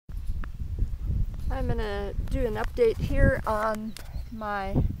I'm going to do an update here on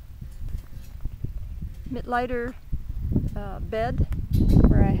my Mittleider bed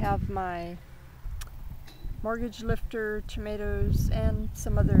where I have my mortgage lifter, tomatoes, and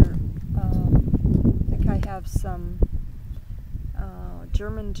some other, I think I have some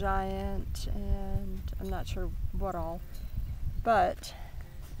German giant, and I'm not sure what all, but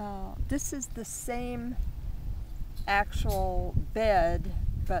this is the same actual bed,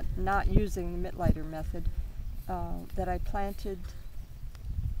 but not using the Mittleider method, that I planted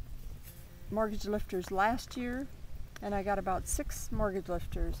mortgage lifters last year, and I got about 6 mortgage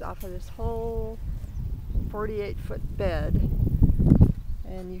lifters off of this whole 48-foot bed.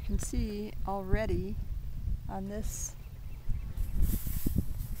 And you can see already on this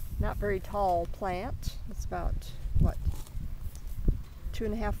not very tall plant, it's about, what,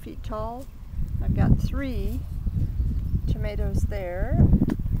 2.5 feet tall. I've got 3 tomatoes there,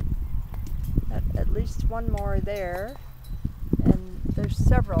 at least one more there, and there's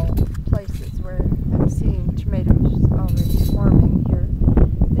several places where I'm seeing tomatoes already forming here.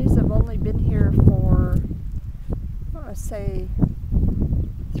 These have only been here for, I want to say,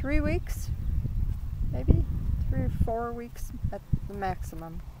 3 weeks, maybe 3 or 4 weeks at the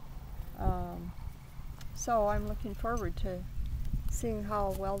maximum. So I'm looking forward to seeing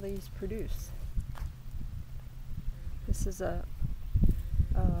how well these produce. This is a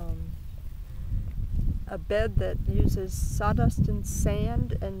bed that uses sawdust and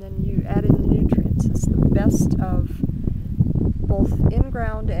sand, and then you add in the nutrients. It's the best of both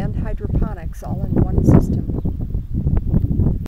in-ground and hydroponics all in one system.